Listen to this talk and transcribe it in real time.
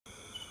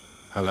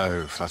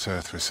Hello, Flat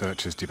Earth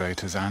researchers,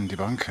 debaters and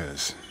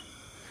debunkers.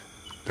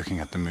 Looking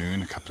at the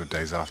moon a couple of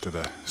days after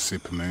the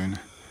supermoon,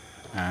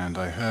 and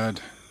I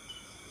heard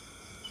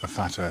a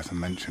Flat Earther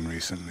mention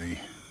recently,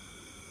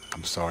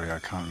 I'm sorry I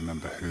can't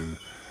remember who,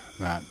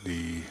 that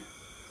the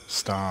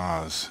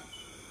stars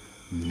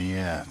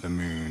near the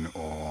moon,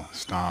 or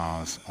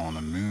stars on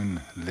a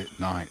moonlit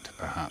night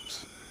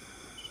perhaps,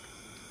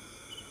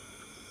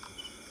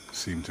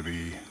 seem to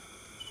be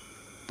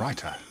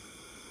brighter.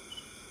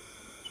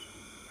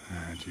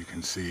 And you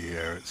can see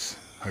here, it's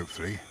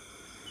hopefully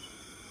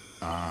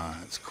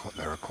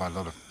there are quite a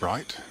lot of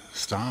bright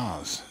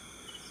stars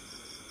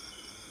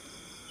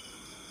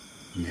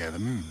near the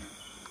moon.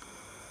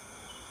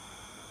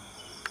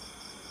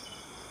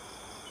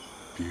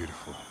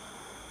 Beautiful,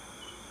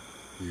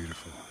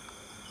 beautiful.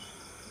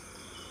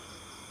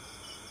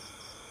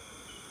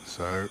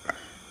 So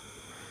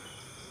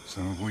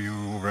some of you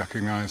will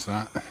recognize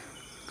that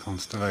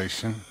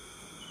constellation.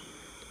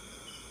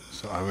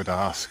 So I would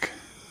ask,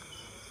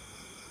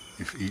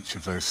 if each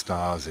of those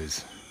stars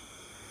is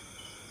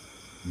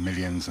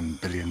millions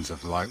and billions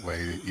of light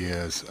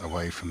years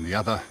away from the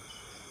other,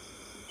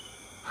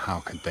 how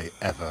could they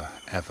ever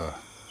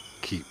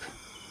keep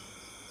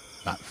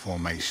that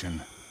formation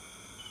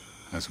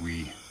as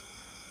we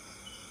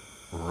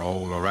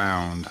roll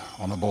around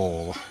on a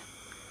ball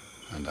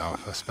and our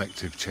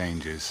perspective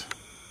changes?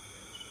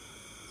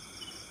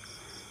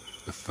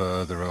 The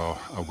further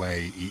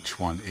away each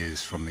one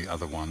is from the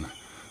other one,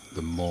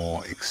 the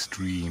more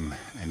extreme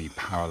any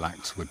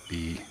parallax would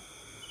be,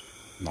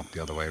 not the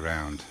other way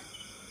around.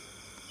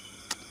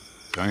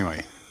 So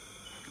anyway,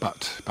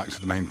 but back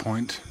to the main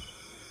point.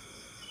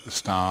 The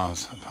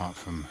stars, apart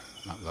from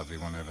that lovely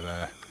one over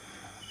there,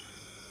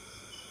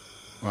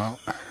 well,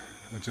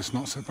 they're just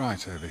not so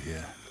bright over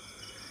here.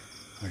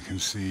 I can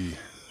see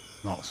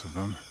lots of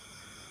them,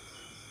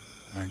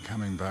 and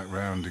coming back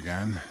round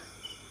again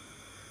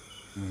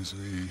as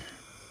we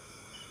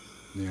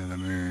near the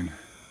moon.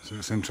 So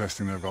it's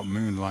interesting that I've got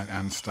moonlight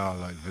and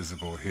starlight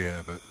visible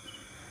here, but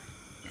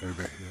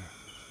over here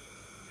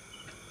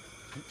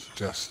it's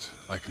just,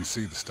 I can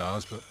see the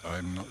stars, but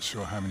I'm not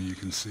sure how many you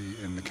can see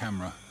in the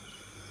camera.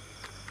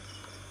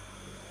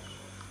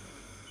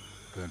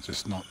 They're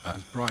just not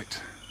as bright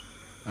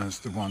as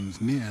the ones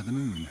near the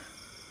moon.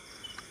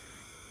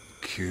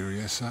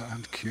 Curiouser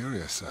and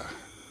curiouser.